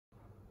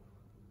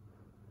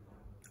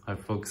Hi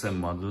folks,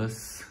 I'm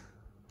Modelers.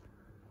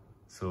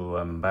 So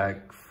I'm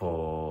back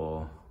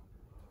for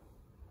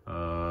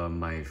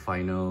my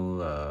final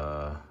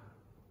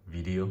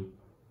video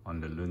on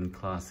the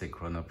Lun-class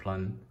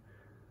Ekranoplan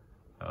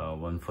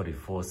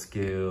 144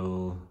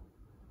 scale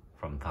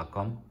from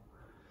Takom.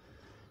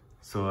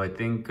 So I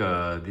think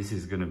this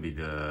is gonna be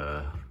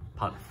the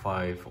part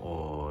 5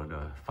 or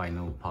the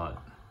final part.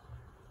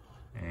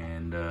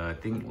 And I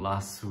think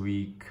last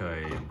week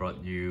I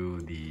brought you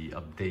the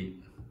update.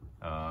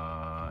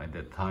 At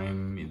that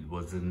time it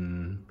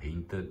wasn't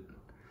painted,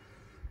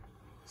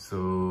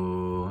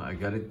 so I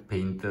got it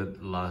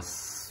painted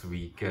last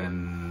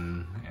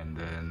weekend and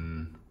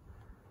then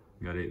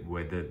got it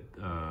weathered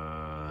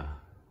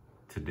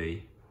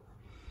today.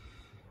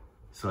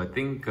 So I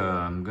think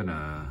I'm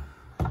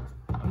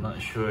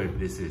not sure if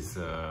this is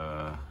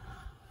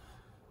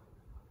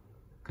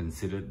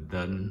considered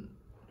done.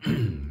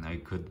 I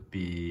could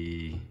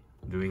be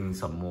doing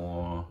some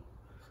more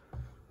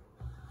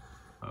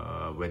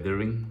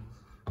weathering,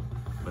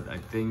 but I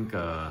think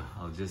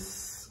I'll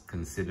just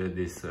consider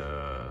this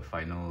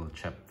final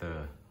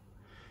chapter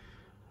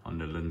on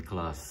the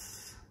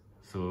Lun-class.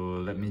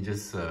 So let me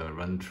just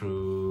run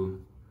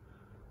through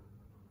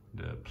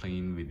the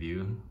plane with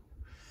you.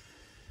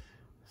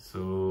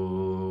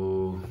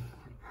 So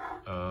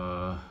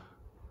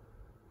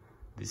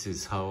this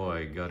is how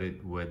I got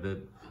it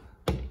weathered.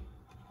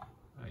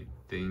 I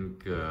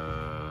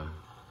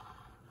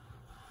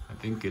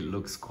think it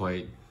looks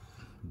quite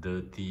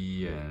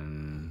dirty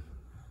and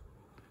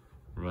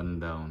run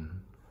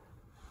down.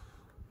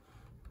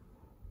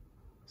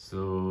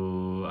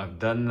 So I've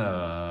done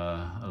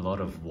a lot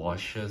of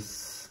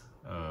washes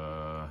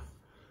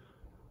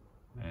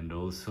and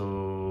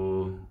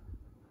also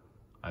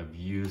I've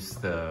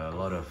used a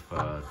lot of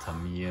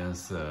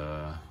Tamiya's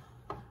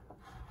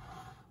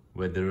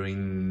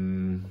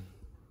weathering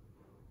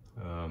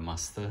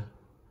master,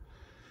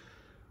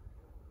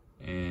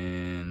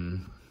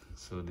 and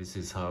so this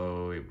is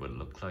how it would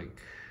look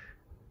like.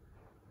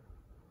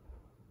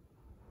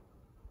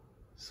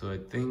 So I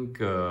think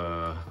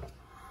the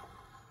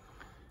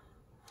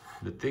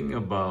thing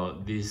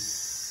about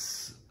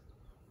this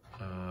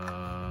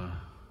on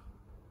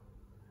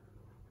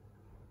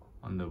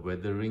the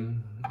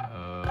weathering,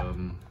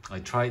 I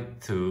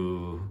tried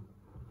to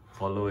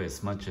follow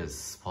as much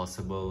as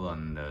possible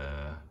on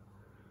the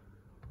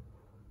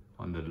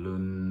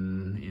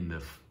Lun in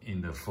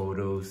the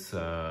photos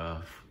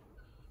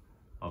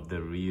of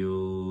the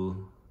real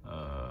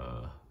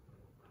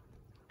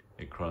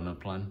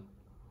Ekranoplan.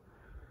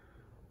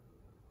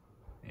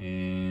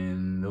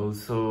 And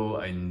also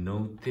I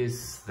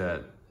noticed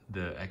that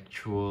the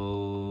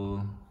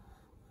actual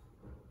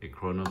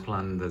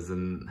Ekranoplan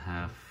doesn't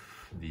have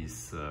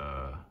these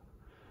the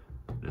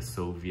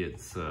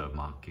Soviets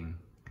marking.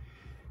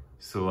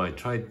 So I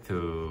tried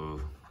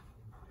to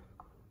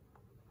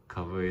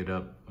cover it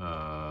up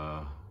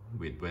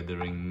with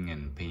weathering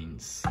and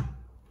paints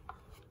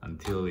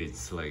until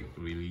it's like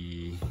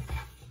really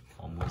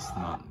almost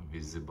not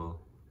visible.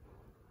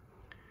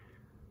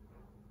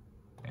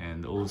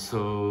 And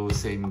also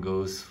same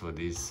goes for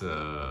this,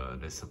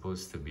 there's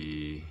supposed to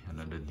be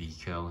another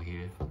decal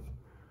here.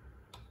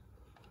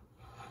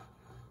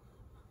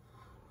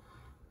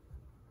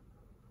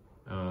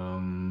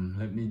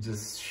 Let me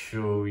just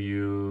show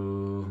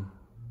you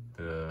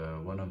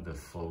one of the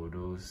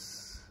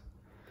photos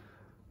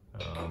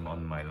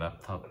on my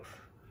laptop.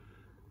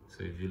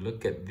 So if you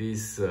look at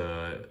this,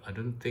 I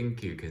don't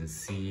think you can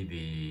see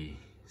the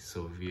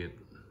Soviet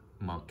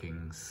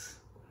markings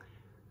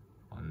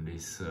on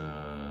this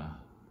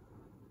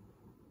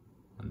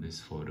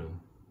photo,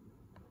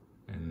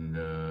 and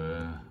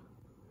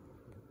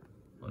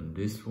on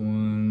this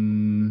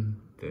one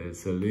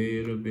there's a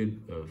little bit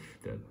of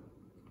that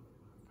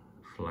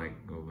flag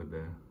over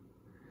there.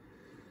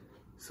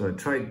 So I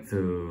tried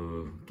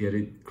to get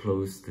it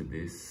close to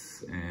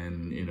this,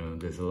 and you know,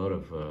 there's a lot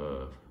of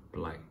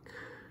black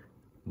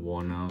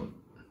worn out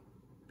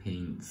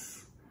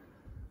paints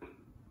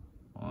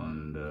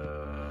on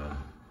the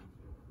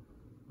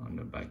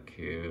back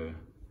here.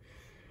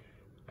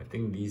 I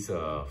think these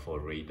are for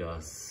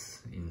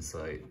radars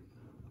inside.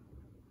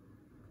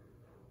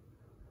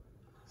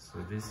 So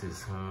this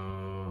is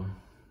how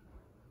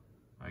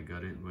I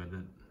got it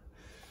weathered.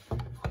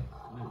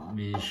 Let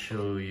me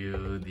show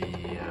you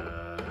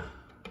the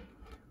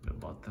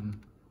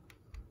bottom.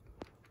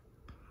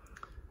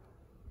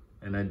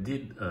 And I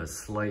did a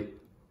slight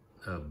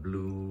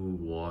blue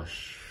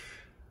wash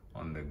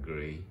on the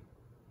gray.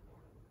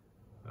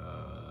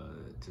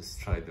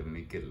 Just try to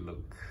make it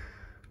look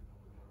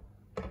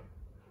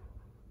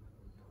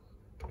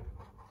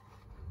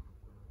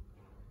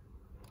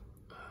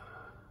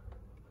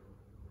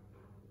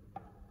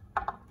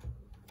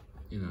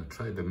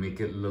try to make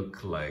it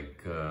look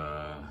like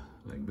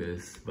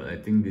this, but I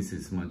think this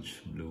is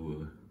much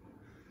bluer.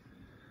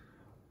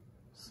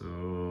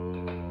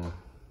 So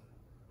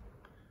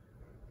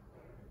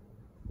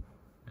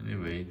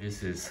anyway,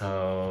 this is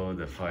how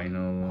the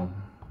final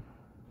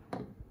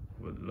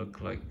would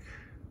look like.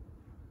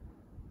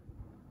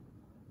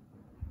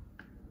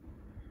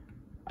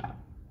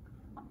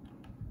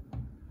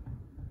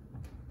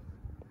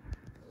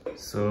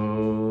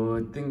 So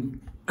I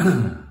think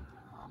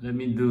let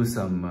me do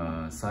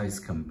some size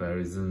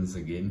comparisons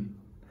again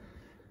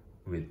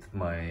with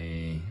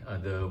my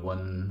other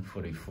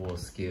 144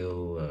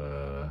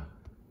 scale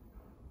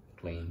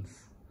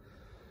planes.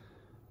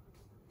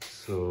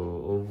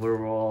 So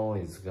overall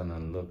it's gonna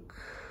look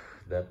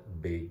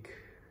that big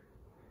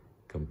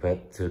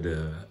compared to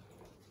the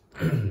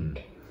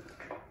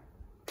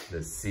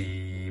the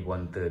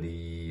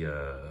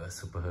C-130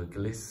 Super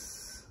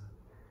Hercules,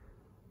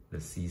 the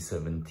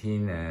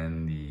C-17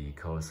 and the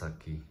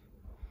Kawasaki.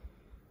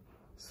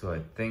 So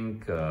I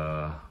think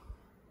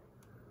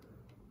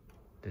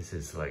this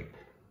is like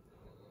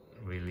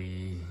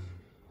really,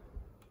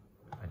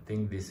 I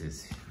think this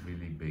is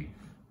really big.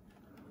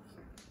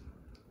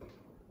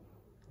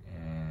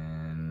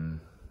 And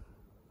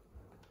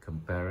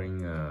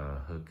comparing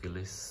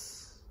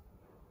Hercules,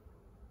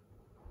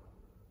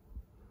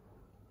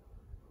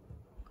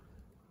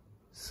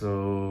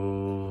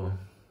 so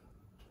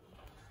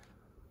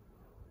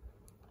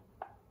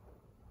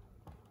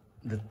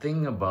the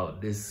thing about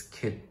this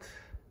kit,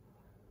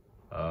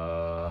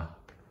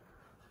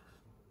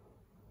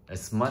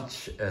 as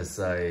much as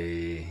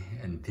I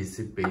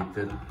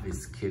anticipated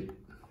this kit,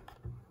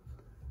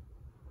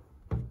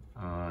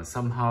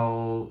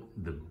 somehow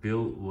the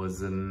build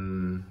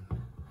wasn't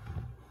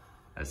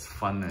as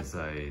fun as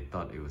I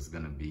thought it was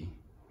gonna be.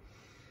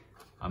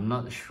 I'm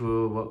not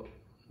sure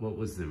what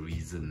was the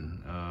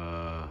reason.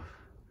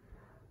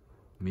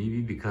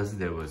 Maybe because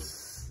there were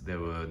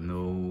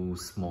no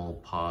small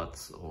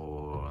parts,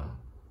 or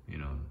you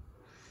know,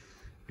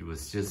 it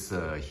was just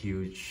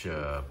huge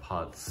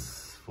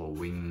parts for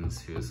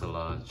wings,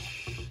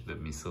 fuselage, the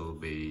missile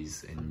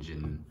base,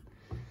 engine,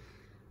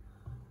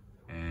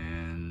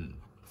 and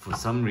for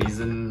some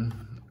reason,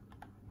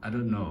 I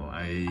don't know,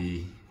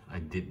 I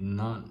did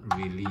not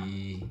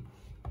really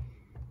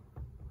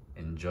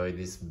enjoy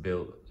this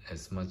build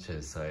as much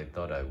as I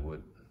thought I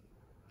would.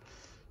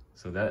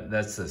 So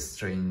that's a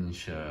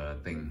strange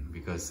thing,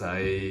 because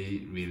I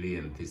really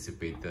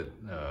anticipated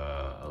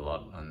a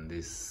lot on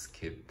this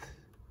kit,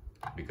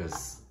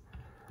 because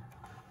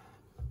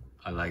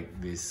I like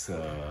this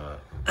the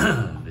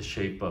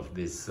shape of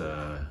this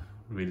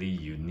really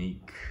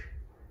unique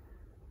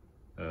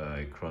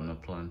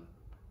Ekranoplan.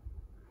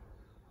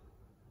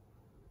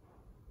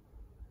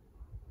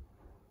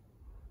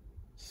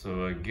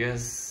 So I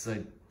guess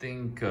I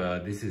think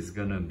this is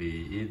gonna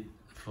be it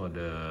for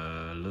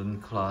the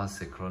Lun-class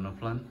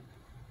Ekranoplan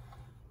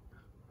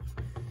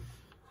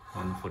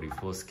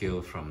 144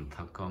 scale from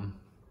Takom.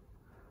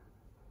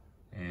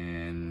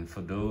 And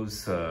for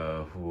those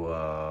who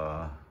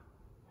are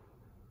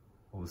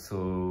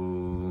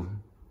also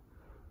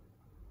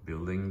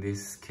building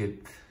this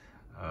kit,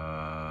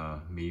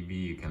 maybe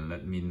you can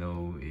let me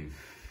know if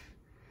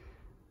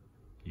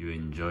you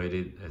enjoyed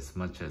it as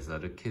much as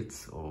other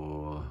kits,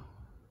 or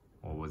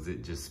was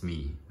it just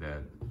me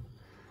that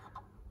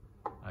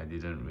I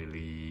didn't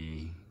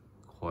really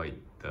quite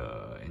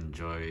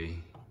enjoy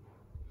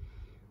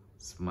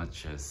as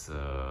much as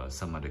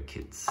some other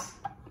kits.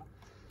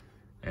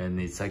 And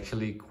it's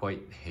actually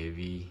quite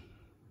heavy,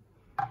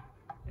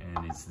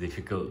 and it's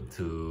difficult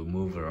to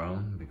move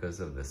around because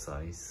of the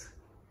size.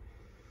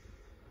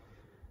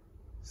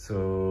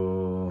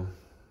 So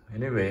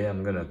anyway,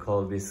 I'm gonna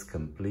call this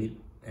complete,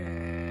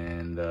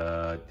 and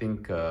I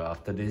think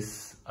after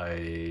this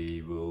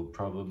I will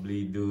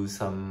probably do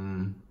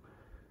some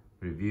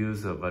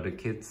reviews of other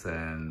kits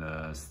and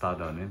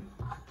start on it.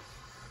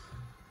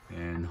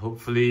 And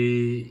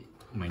hopefully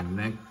my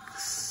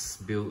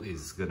next build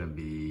is gonna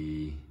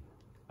be,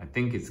 I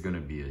think it's gonna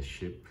be a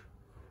ship,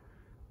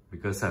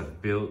 because I've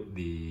built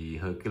the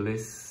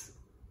Hercules,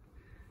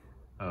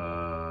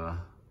 a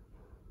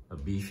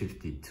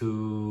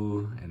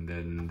B-52, and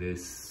then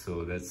this,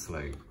 so that's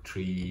like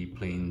 3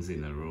 planes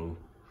in a row.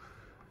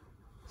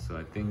 So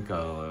I think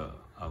I'll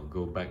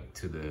go back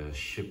to the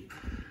ship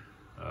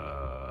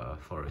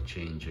for a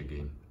change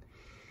again.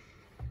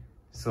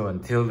 So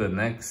until the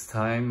next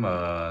time,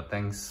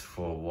 thanks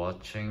for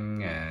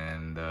watching,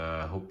 and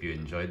hope you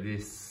enjoyed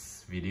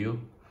this video.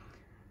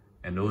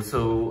 And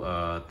also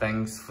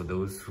thanks for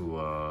those who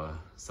are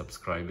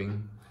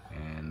subscribing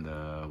and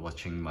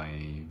watching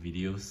my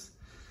videos.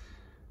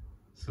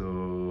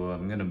 So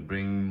I'm gonna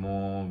bring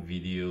more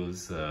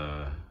videos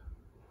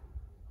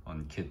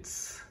on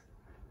kits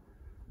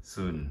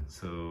soon.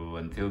 So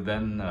until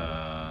then,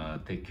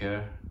 take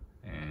care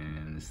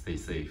and stay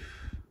safe.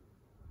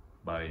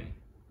 Bye.